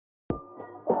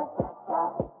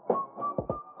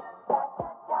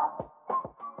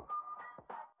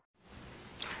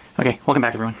Okay, welcome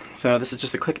back everyone. So this is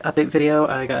just a quick update video.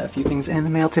 I got a few things in the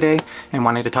mail today and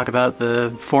wanted to talk about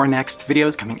the 4 next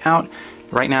videos coming out.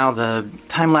 Right now the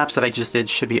time-lapse that I just did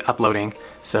should be uploading,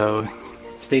 so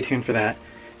stay tuned for that.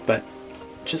 But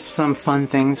just some fun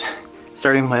things,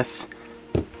 starting with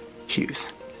shoes.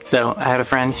 So I had a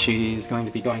friend, she's going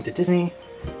to be going to Disney,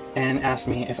 and asked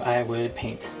me if I would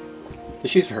paint the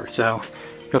shoes for her. So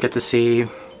you'll get to see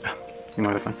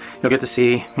You'll get to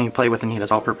see me play with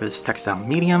Anita's all-purpose textile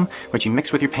medium, which you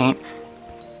mix with your paint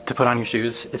to put on your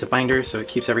shoes. It's a binder, so it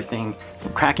keeps everything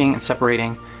from cracking and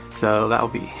separating. So that'll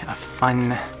be a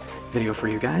fun video for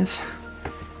you guys.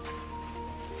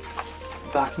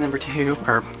 Box number 2,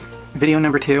 or video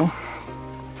number 2.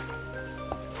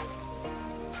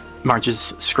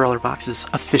 March's Scrawlrbox is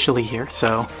officially here,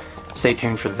 so stay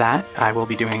tuned for that. I will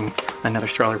be doing another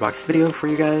Scrawlrbox video for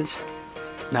you guys.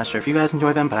 Not sure if you guys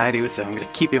enjoy them, but I do, so I'm going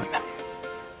to keep doing them.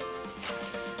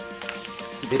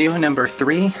 Video number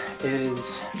 3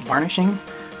 is varnishing,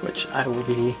 which I will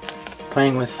be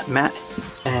playing with matte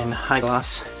and high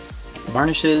gloss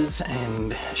varnishes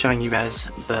and showing you guys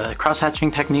the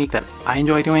cross-hatching technique that I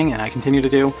enjoy doing and I continue to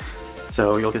do.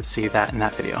 So you'll get to see that in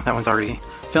that video. That one's already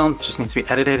filmed, just needs to be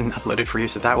edited and uploaded for you,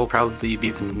 so that will probably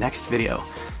be the next video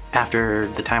after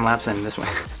the time-lapse and this one.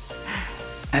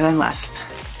 And then last,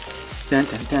 dun,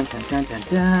 dun, dun, dun, dun, dun,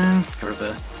 dun. Cover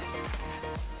the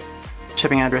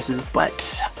shipping addresses, but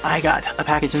I got a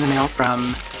package in the mail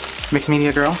from Mixed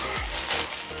Media Girl.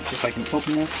 Let's see if I can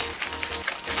open this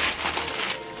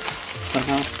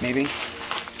somehow, maybe.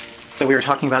 So we were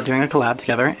talking about doing a collab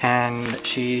together, and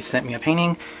she sent me a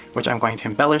painting, which I'm going to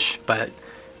embellish, but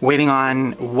waiting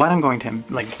on what I'm going to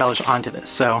embellish onto this.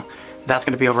 So that's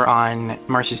going to be over on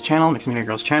Marcy's channel, Mixed Media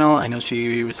Girl's channel. I know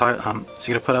she was she's going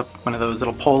to put up one of those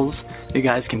little polls that you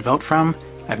guys can vote from.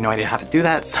 I have no idea how to do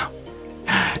that, so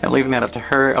I'm leaving that up to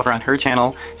her over on her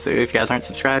channel. So if you guys aren't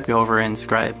subscribed, go over and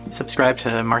subscribe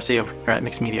to Marcy over at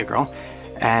Mixed Media Girl.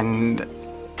 And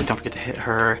don't forget to hit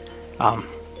her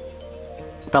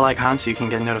bell icon so you can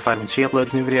get notified when she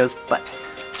uploads new videos. But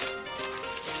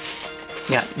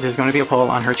yeah, there's going to be a poll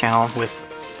on her channel with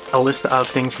a list of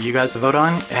things for you guys to vote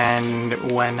on, and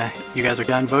when you guys are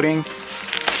done voting,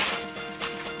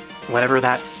 whatever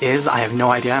that is, I have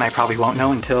no idea, and I probably won't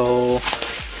know until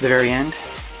the very end.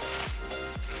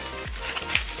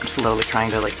 I'm slowly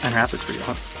trying to unwrap this for you.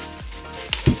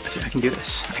 I can do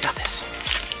this. I got this.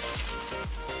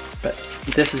 But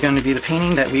this is going to be the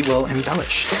painting that we will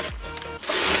embellish.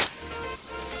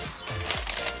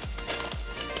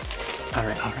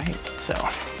 Alright, so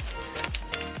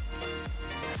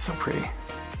so pretty.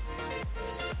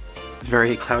 It's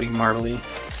very cloudy, marbly,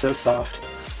 so soft.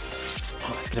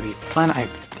 Oh, it's gonna be fun. I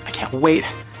can't wait.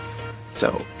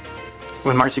 So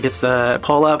when Marcy gets the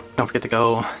poll up, don't forget to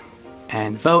go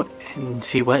and vote and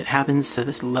see what happens to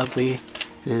this lovely,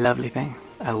 lovely thing.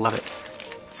 I love it.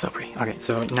 It's so pretty. Okay,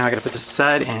 so now I gotta put this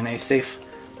aside in a safe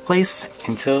place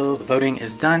until the voting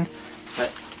is done.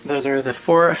 But those are the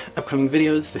 4 upcoming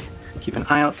videos to keep an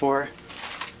eye out for.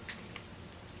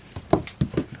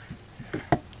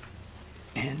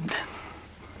 And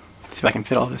see if I can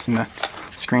fit all this in the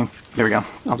screen. There we go.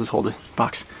 I'll just hold the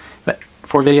box. But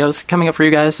 4 videos coming up for you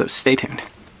guys, so stay tuned.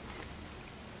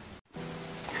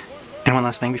 And one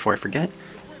last thing before I forget,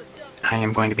 I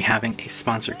am going to be having a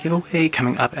sponsor giveaway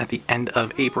coming up at the end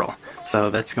of April. So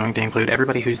that's going to include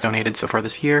everybody who's donated so far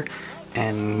this year,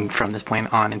 and from this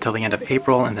point on until the end of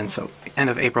April, and then so the end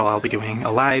of April I'll be doing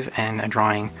a live and a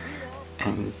drawing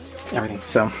and everything.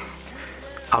 So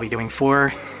I'll be doing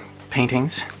 4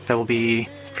 paintings that will be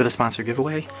for the sponsor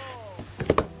giveaway.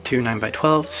 2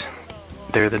 9x12s.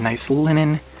 They're the nice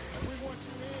linen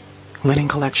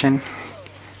collection.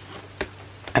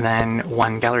 And then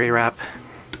 1 gallery wrap,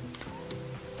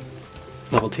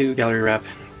 level 2 gallery wrap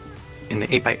in the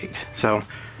 8x8. So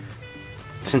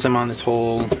since I'm on this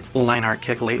whole line art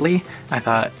kick lately, I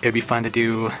thought it would be fun to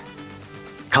do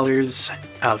colors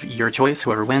of your choice,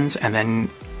 whoever wins, and then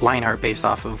line art based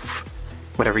off of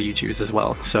whatever you choose as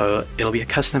well. So it'll be a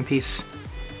custom piece.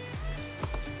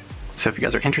 So if you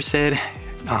guys are interested,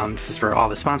 this is for all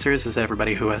the sponsors, this is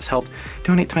everybody who has helped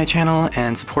donate to my channel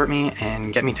and support me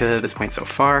and get me to this point so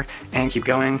far and keep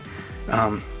going.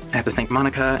 I have to thank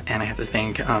Monica, and I have to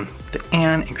thank Anne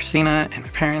and Christina and my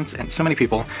parents and so many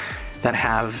people that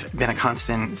have been a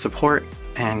constant support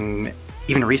and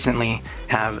even recently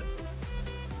have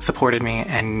supported me,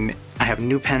 and I have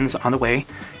new pens on the way,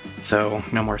 so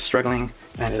no more struggling.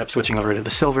 I ended up switching over to the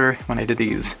silver when I did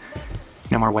these.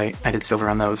 No more white, I did silver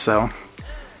on those, so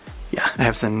yeah, I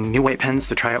have some new white pens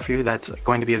to try out for you. That's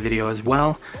going to be a video as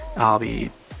well. I'll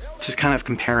be just kind of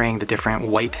comparing the different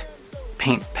white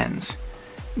paint pens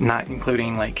not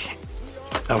including like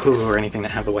Ohuhu or anything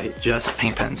that have the white, just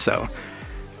paint pens. So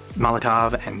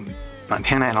Molotov and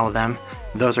Montana and all of them,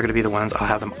 those are going to be the ones. I'll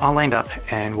have them all lined up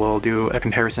and we'll do a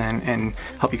comparison and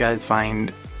help you guys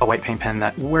find a white paint pen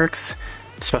that works,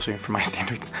 especially for my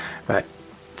standards. But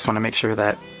just want to make sure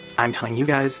that I'm telling you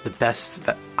guys the best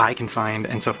that I can find,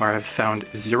 and so far I've found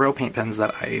 0 paint pens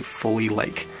that I fully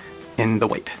like in the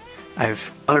white. I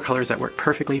have other colors that work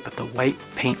perfectly, but the white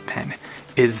paint pen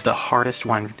is the hardest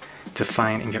one to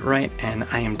find and get right, and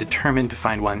I am determined to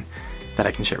find one that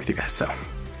I can share with you guys. So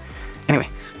anyway,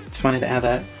 just wanted to add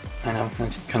that. I know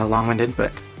that's kind of long-winded,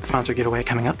 but sponsor giveaway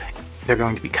coming up. They're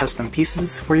going to be custom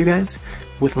pieces for you guys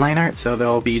with line art, so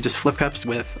they'll be just flip cups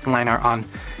with line art on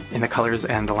in the colors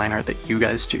and the line art that you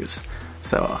guys choose.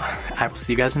 So I will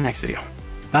see you guys in the next video.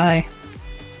 Bye!